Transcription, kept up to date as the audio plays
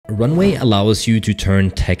Runway allows you to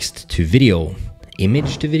turn text to video,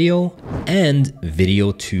 image to video, and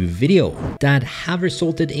video to video that have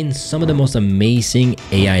resulted in some of the most amazing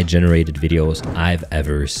AI generated videos I've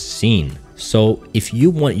ever seen. So if you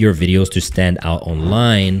want your videos to stand out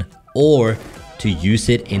online or to use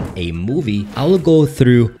it in a movie, I will go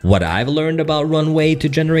through what I've learned about Runway to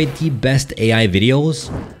generate the best AI videos,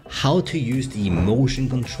 how to use the motion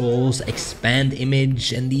controls, expand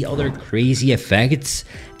image, and the other crazy effects,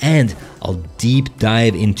 and I'll deep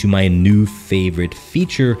dive into my new favorite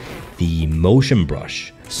feature, the motion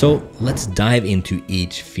brush. So let's dive into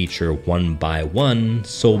each feature one by one,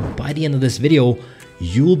 so by the end of this video,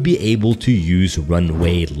 you'll be able to use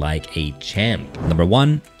Runway like a champ. Number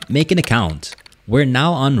 1, make an account. We're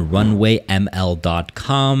now on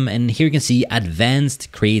RunwayML.com, and here you can see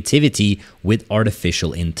advanced creativity with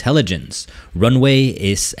artificial intelligence. Runway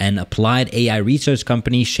is an applied AI research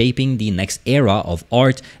company shaping the next era of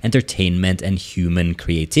art, entertainment, and human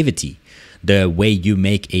creativity. The way you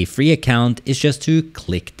make a free account is just to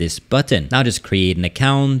click this button. Now just create an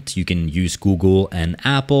account. You can use Google and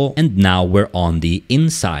Apple, and now we're on the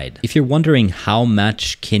inside. If you're wondering how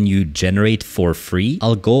much can you generate for free,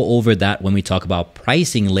 I'll go over that when we talk about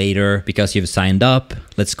pricing later. Because you've signed up,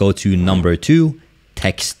 let's go to number 2,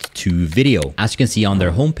 text to video. As you can see on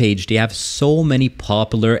their homepage, they have so many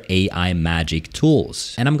popular AI magic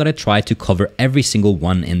tools, and I'm gonna try to cover every single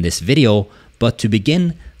one in this video. But to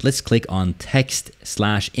begin, let's click on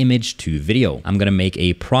text/image to video. I'm gonna make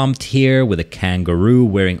a prompt here with a kangaroo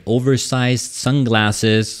wearing oversized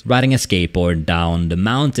sunglasses riding a skateboard down the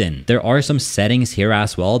mountain. There are some settings here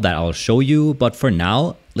as well that I'll show you, but for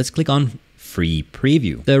now, let's click on free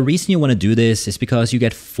preview. The reason you want to do this is because you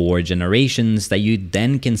get 4 generations that you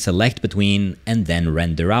then can select between and then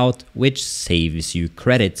render out, which saves you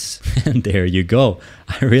credits. And there you go.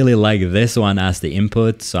 I really like this one as the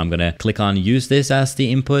input, so I'm gonna click on use this as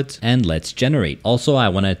the input and let's generate. Also, I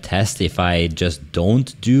want to test if I just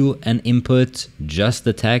don't do an input, just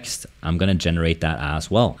the text, I'm gonna generate that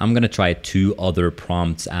as well. I'm gonna try 2 other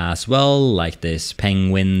prompts as well, like this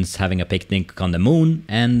penguins having a picnic on the moon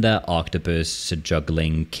and the octopus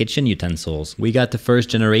juggling kitchen utensils. We got the first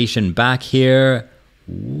generation back here.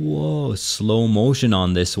 Whoa, slow motion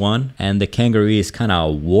on this one, and the kangaroo is kind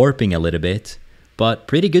of warping a little bit, but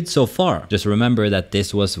pretty good so far. Just remember that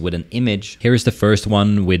this was with an image. Here's the first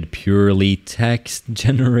one with purely text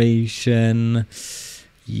generation.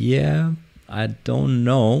 Yeah, I don't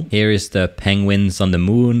know. Here is the penguins on the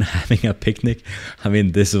moon having a picnic. I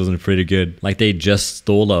mean, this wasn't pretty good. Like they just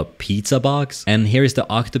stole a pizza box. And here's the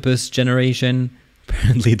octopus generation.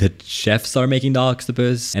 Apparently the chefs are making the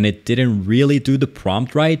octopus and it didn't really do the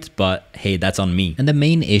prompt right, but hey, that's on me. And the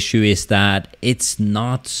main issue is that it's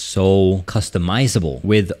not so customizable.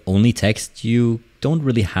 With only text, you don't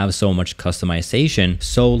really have so much customization.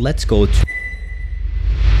 So let's go to...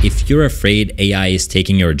 If you're afraid AI is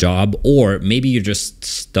taking your job, or maybe you're just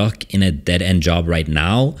stuck in a dead-end job right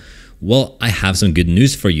now, well, I have some good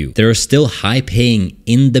news for you. There are still high-paying,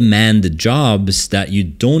 in-demand jobs that you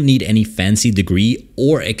don't need any fancy degree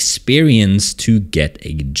or experience to get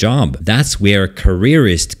a job. That's where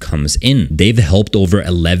Careerist comes in. They've helped over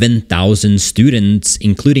 11,000 students,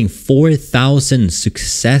 including 4,000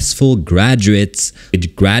 successful graduates,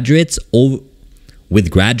 with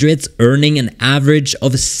graduates earning an average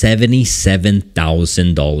of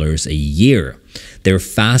 $77,000 a year. Their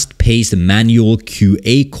fast-paced manual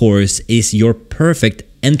QA course is your perfect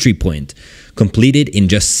entry point, completed in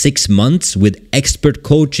just 6 months with expert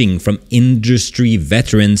coaching from industry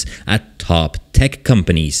veterans at top tech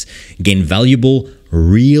companies. Gain valuable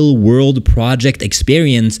real-world project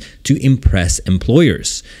experience to impress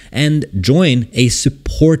employers, and join a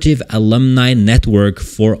supportive alumni network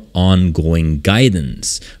for ongoing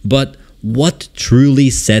guidance. But what truly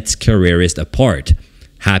sets Careerist apart?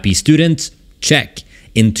 Happy students? Check.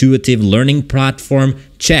 Intuitive learning platform?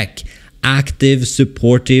 Check. Active,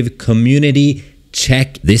 supportive community?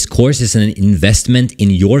 Check. This course is an investment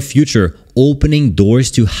in your future, opening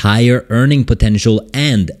doors to higher earning potential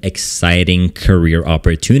and exciting career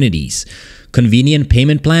opportunities. Convenient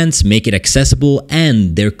payment plans make it accessible,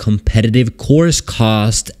 and their competitive course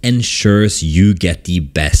cost ensures you get the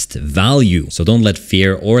best value. So don't let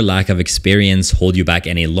fear or lack of experience hold you back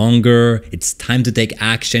any longer. It's time to take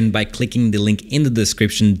action by clicking the link in the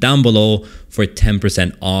description down below for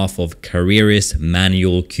 10% off of Careerist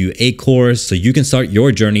manual QA course so you can start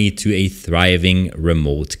your journey to a thriving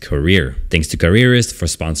remote career. Thanks to Careerist for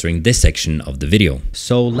sponsoring this section of the video.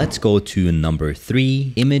 So let's go to number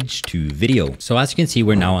 3, image to video. So as you can see,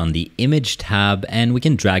 we're now on the image tab and we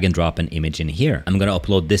can drag and drop an image in here. I'm gonna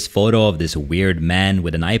upload this photo of this weird man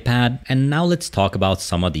with an iPad. And now let's talk about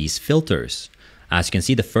some of these filters. As you can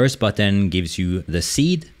see, the first button gives you the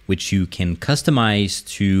seed, which you can customize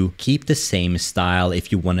to keep the same style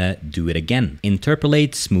if you want to do it again.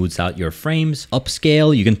 Interpolate smooths out your frames.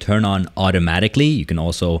 Upscale, you can turn on automatically. You can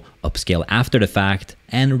also upscale after the fact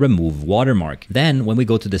and remove watermark. Then when we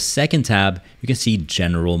go to the second tab, you can see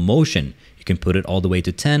general motion. You can put it all the way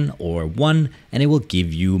to 10 or 1 and it will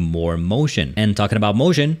give you more motion. And talking about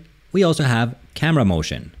motion, we also have camera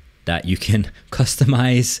motion that you can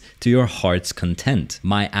customize to your heart's content.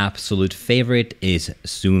 My absolute favorite is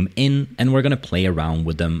zoom in, and we're gonna play around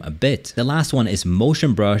with them a bit. The last one is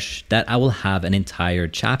motion brush that I will have an entire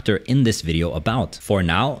chapter in this video about. For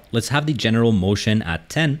now, let's have the general motion at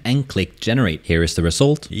 10 and click generate. Here is the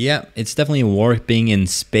result. Yeah, it's definitely warping in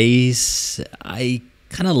space. I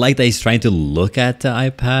kind of like that he's trying to look at the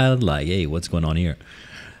iPad like, hey, what's going on here?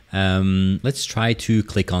 Let's try to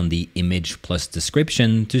click on the image plus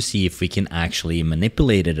description to see if we can actually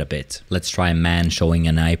manipulate it a bit. Let's try a man showing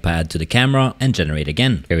an iPad to the camera and generate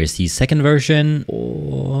again. Here is the second version.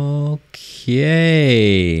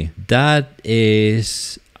 Okay, that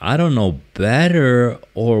is, I don't know, better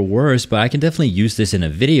or worse, but I can definitely use this in a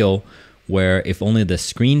video where if only the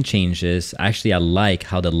screen changes, actually I like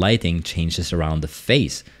how the lighting changes around the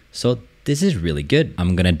face. So this is really good.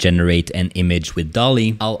 I'm gonna generate an image with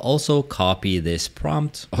DALL-E. I'll also copy this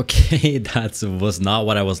prompt. Okay, that was not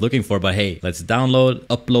what I was looking for, but hey, let's download,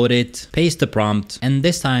 upload it, paste the prompt, and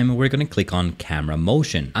this time we're gonna click on camera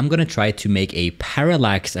motion. I'm gonna try to make a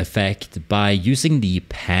parallax effect by using the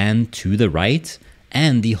pan to the right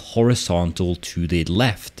and the horizontal to the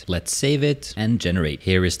left. Let's save it and generate.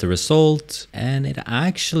 Here is the result, and it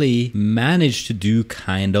actually managed to do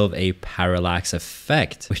kind of a parallax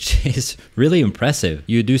effect, which is really impressive.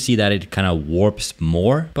 You do see that it kind of warps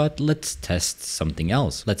more, but let's test something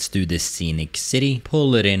else. Let's do this scenic city,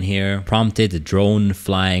 pull it in here, prompted drone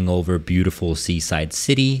flying over beautiful seaside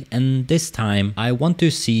city, and this time I want to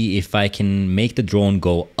see if I can make the drone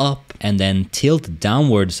go up and then tilt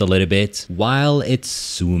downwards a little bit while it's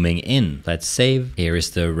zooming in. Let's save. Here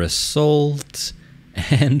is the result,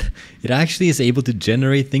 and it actually is able to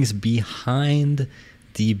generate things behind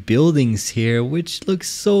the buildings here, which looks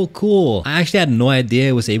so cool. I actually had no idea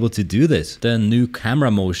it was able to do this. The new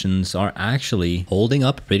camera motions are actually holding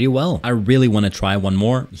up pretty well. I really want to try one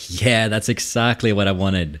more. Yeah, that's exactly what I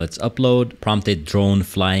wanted. Let's upload. Prompted drone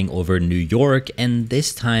flying over New York, and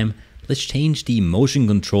this time let's change the motion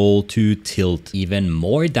control to tilt even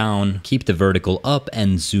more down, keep the vertical up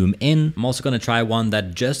and zoom in. I'm also going to try one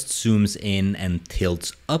that just zooms in and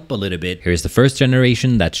tilts up a little bit. Here's the first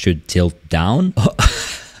generation that should tilt down.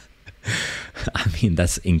 I mean,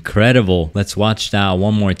 that's incredible. Let's watch that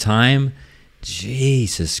one more time.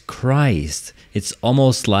 Jesus Christ. It's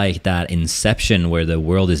almost like that Inception where the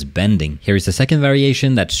world is bending. Here's the second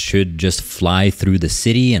variation that should just fly through the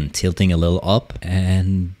city and tilting a little up.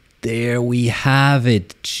 And there we have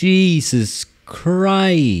it. Jesus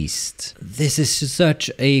Christ. This is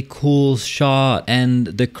such a cool shot. And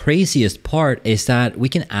the craziest part is that we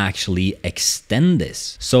can actually extend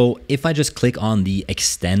this. So if I just click on the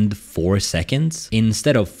extend 4 seconds,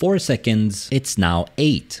 instead of 4 seconds, it's now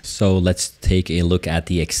 8. So let's take a look at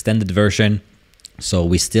the extended version. So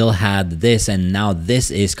we still had this, and now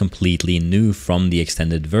this is completely new from the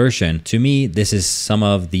extended version. To me, this is some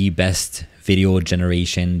of the best video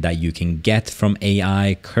generation that you can get from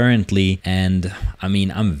AI currently, and I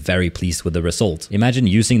mean, I'm very pleased with the result. Imagine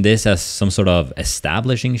using this as some sort of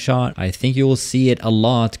establishing shot. I think you will see it a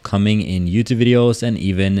lot coming in YouTube videos and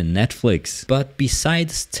even Netflix. But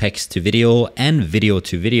besides text to video and video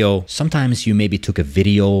to video, sometimes you maybe took a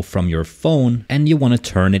video from your phone and you want to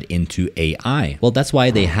turn it into AI. Well, that's why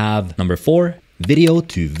they have number 4, video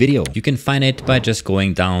to video. You can find it by just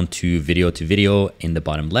going down to video in the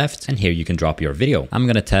bottom left, and here you can drop your video. I'm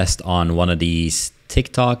gonna test on one of these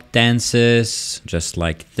TikTok dances just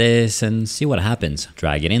like this and see what happens.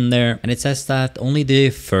 Drag it in there, and it says that only the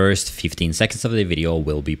first 15 seconds of the video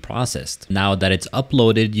will be processed. Now that it's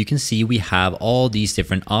uploaded, you can see we have all these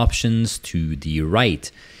different options to the right.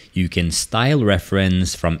 You can style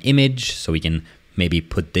reference from image, so we can maybe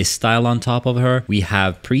put this style on top of her. We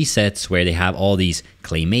have presets where they have all these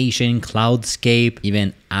claymation, cloudscape,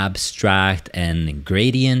 even abstract and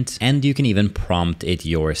gradient, and you can even prompt it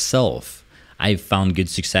yourself. I've found good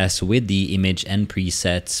success with the image and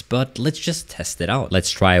presets, but let's just test it out.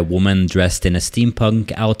 Let's try a woman dressed in a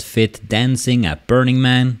steampunk outfit dancing at Burning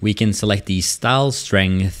Man. We can select the style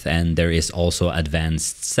strength, and there is also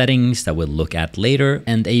advanced settings that we'll look at later.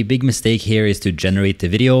 And a big mistake here is to generate the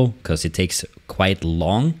video because it takes quite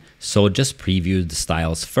long. So just preview the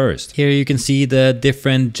styles first. Here you can see the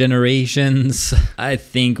different generations. I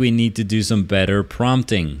think we need to do some better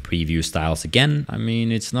prompting. Preview styles again. I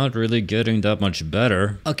mean, it's not really getting that much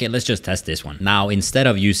better. Okay, let's just test this one. Now, instead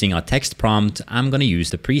of using a text prompt, I'm gonna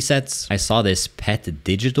use the presets. I saw this pet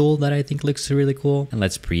digital that I think looks really cool. And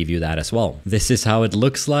let's preview that as well. This is how it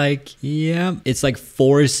looks like. Yeah, it's like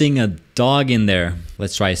forcing a dog in there.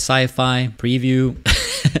 Let's try sci-fi, preview.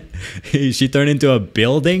 She turned into a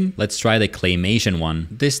building. Let's try the claymation one.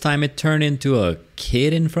 This time it turned into a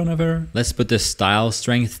kid in front of her. Let's put the style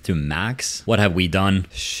strength to max. What have we done?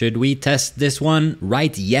 Should we test this one?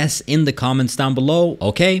 Write yes in the comments down below.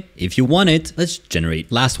 Okay, if you want it, let's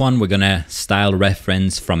generate. Last one, we're gonna style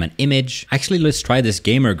reference from an image. Actually, let's try this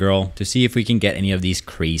gamer girl to see if we can get any of these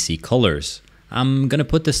crazy colors. I'm gonna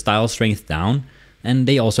put the style strength down, and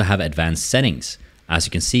they also have advanced settings. As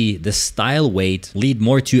you can see, the style weight lead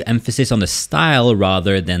more to emphasis on the style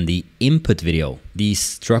rather than the input video. The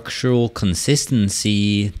structural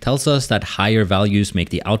consistency tells us that higher values make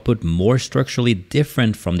the output more structurally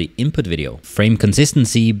different from the input video. Frame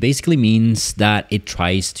consistency basically means that it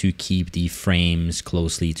tries to keep the frames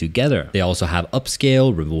closely together. They also have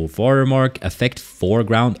upscale, remove watermark, affect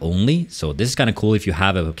foreground only. So this is kind of cool if you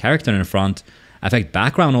have a character in front. Affect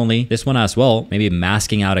background only, this one as well, maybe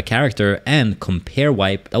masking out a character, and compare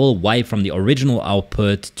wipe, that will wipe from the original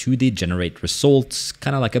output to the generate results,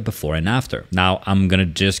 kind of like a before and after. Now I'm gonna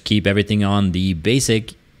just keep everything on the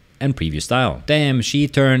basic and preview style. Damn, she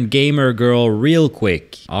turned gamer girl real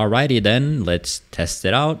quick. Alrighty then, let's test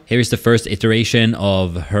it out. Here's the first iteration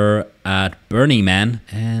of her at Burning Man,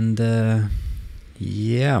 and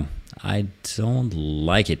yeah, I don't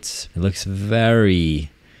like it. It looks very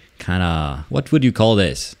kind of, what would you call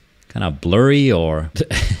this? Kind of blurry, or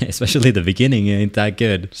especially the beginning ain't that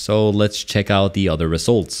good. So let's check out the other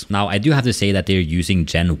results. Now I do have to say that they're using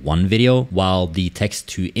Gen 1 video, while the text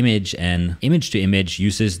to image and image to image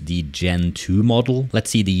uses the Gen 2 model.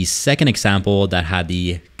 Let's see the second example that had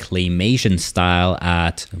the claymation style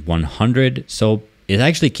at 100. So it's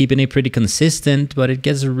actually keeping it pretty consistent, but it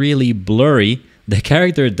gets really blurry. The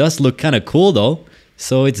character does look kind of cool though.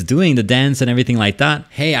 So it's doing the dance and everything like that.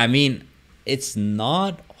 Hey, I mean, it's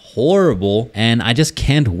not horrible, and I just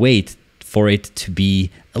can't wait for it to be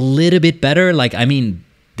a little bit better. Like, I mean,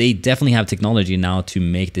 they definitely have technology now to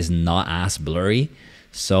make this not as blurry.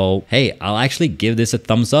 So, hey, I'll actually give this a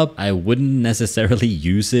thumbs up. I wouldn't necessarily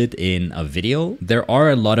use it in a video. There are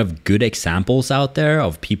a lot of good examples out there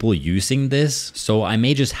of people using this, so I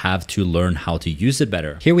may just have to learn how to use it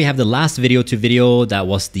better. Here we have the last video to video that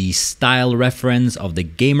was the style reference of the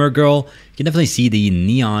gamer girl. You can definitely see the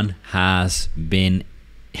neon has been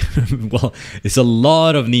well, it's a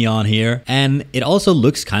lot of neon here, and it also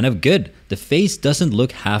looks kind of good. The face doesn't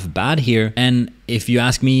look half bad here, and if you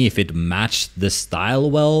ask me if it matched the style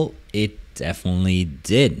well, it definitely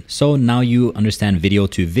did. So now you understand video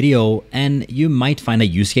to video, and you might find a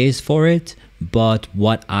use case for it. But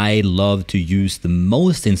what I love to use the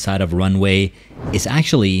most inside of Runway is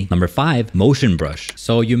actually number 5, motion brush.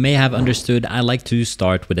 So you may have understood I like to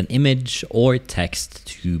start with an image or text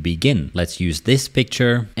to begin. Let's use this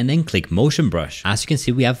picture and then click motion brush. As you can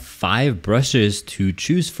see, we have 5 brushes to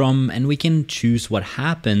choose from, and we can choose what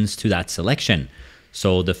happens to that selection.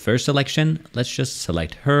 So the first selection, let's just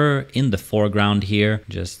select her in the foreground here,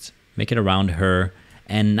 just make it around her.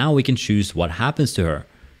 And now we can choose what happens to her.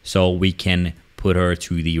 So we can put her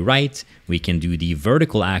to the right, we can do the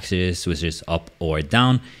vertical axis, which is up or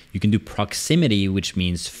down. You can do proximity, which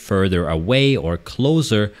means further away or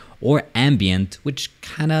closer, or ambient, which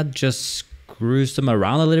kind of just screws them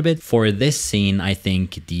around a little bit. For this scene, I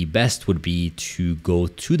think the best would be to go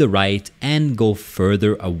to the right and go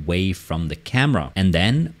further away from the camera. And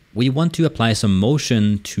then we want to apply some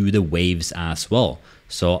motion to the waves as well.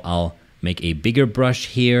 So I'll make a bigger brush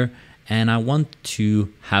here, and I want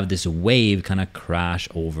to have this wave kind of crash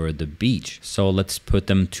over the beach. So let's put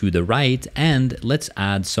them to the right, and let's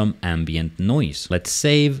add some ambient noise. Let's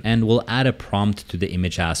save, and we'll add a prompt to the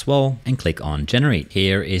image as well and click on generate.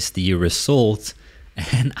 Here is the result.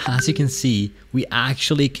 And as you can see, we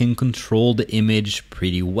actually can control the image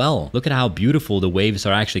pretty well. Look at how beautiful the waves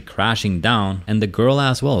are actually crashing down. And the girl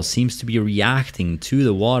as well seems to be reacting to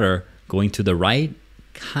the water, going to the right,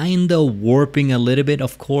 Kinda warping a little bit,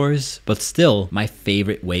 of course, but still my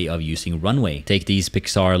favorite way of using Runway. Take these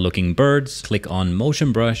Pixar looking birds, click on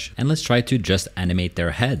motion brush, and let's try to just animate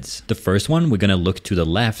their heads. The first one, we're gonna look to the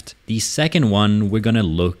left. The second one, we're gonna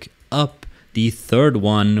look up. The third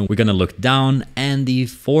one, we're gonna look down, and the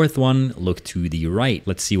fourth one, look to the right.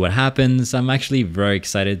 Let's see what happens. I'm actually very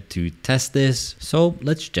excited to test this. So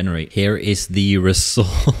let's generate. Here is the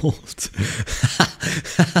result.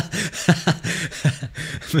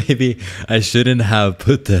 Maybe I shouldn't have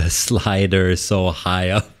put the slider so high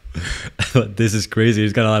up. But this is crazy.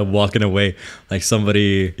 He's kind of like walking away like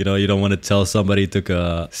somebody, you know, you don't want to tell somebody took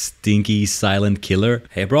a stinky silent killer.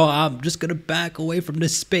 Hey bro, I'm just gonna back away from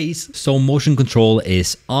this space. So motion control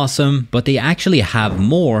is awesome, but they actually have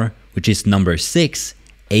more, which is number 6.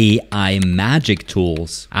 AI magic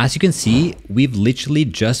tools. As you can see, we've literally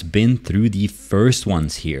just been through the first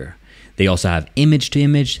ones here. They also have image to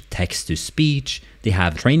image, text to speech. They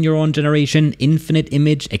have train your own generation, infinite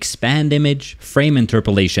image, expand image, frame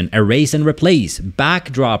interpolation, erase and replace,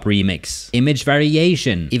 backdrop remix, image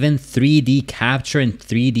variation, even 3D capture and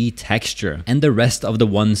 3D texture. And the rest of the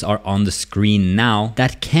ones are on the screen now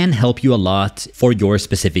that can help you a lot for your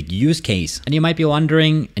specific use case. And you might be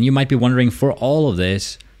wondering for all of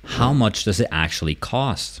this, how much does it actually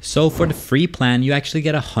cost? So for the free plan, you actually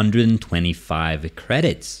get 125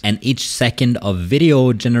 credits, and each second of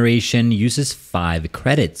video generation uses 5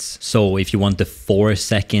 credits. So if you want the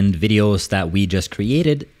 4-second videos that we just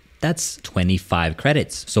created, that's 25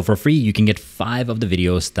 credits. So for free, you can get 5 of the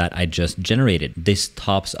videos that I just generated. This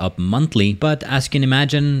tops up monthly, but as you can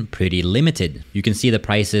imagine, pretty limited. You can see the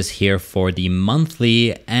prices here for the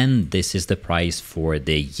monthly, and this is the price for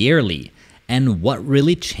the yearly. And what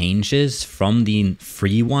really changes from the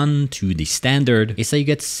free one to the standard is that you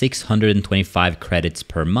get 625 credits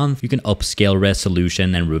per month. You can upscale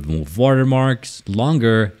resolution and remove watermarks,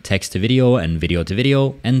 longer text to video and video to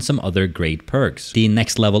video, and some other great perks. The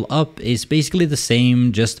next level up is basically the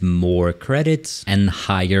same, just more credits and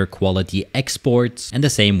higher quality exports, and the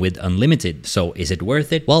same with unlimited. So is it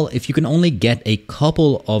worth it? Well, if you can only get a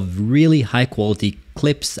couple of really high quality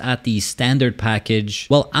clips at the standard package,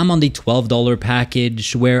 well, I'm on the $12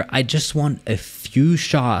 package where I just want a few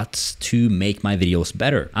shots to make my videos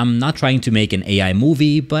better. I'm not trying to make an AI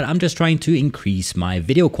movie, but I'm just trying to increase my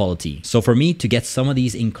video quality. So for me to get some of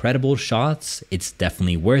these incredible shots, it's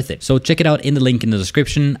definitely worth it. So check it out in the link in the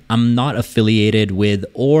description. I'm not affiliated with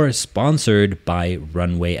or sponsored by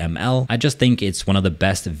RunwayML. I just think it's one of the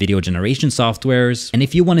best video generation softwares. And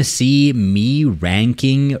if you want to see me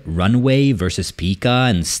ranking Runway versus Pika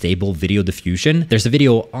and stable video diffusion, there's a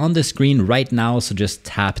video on the screen right now, so just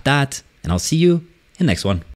tap that and I'll see you in the next one.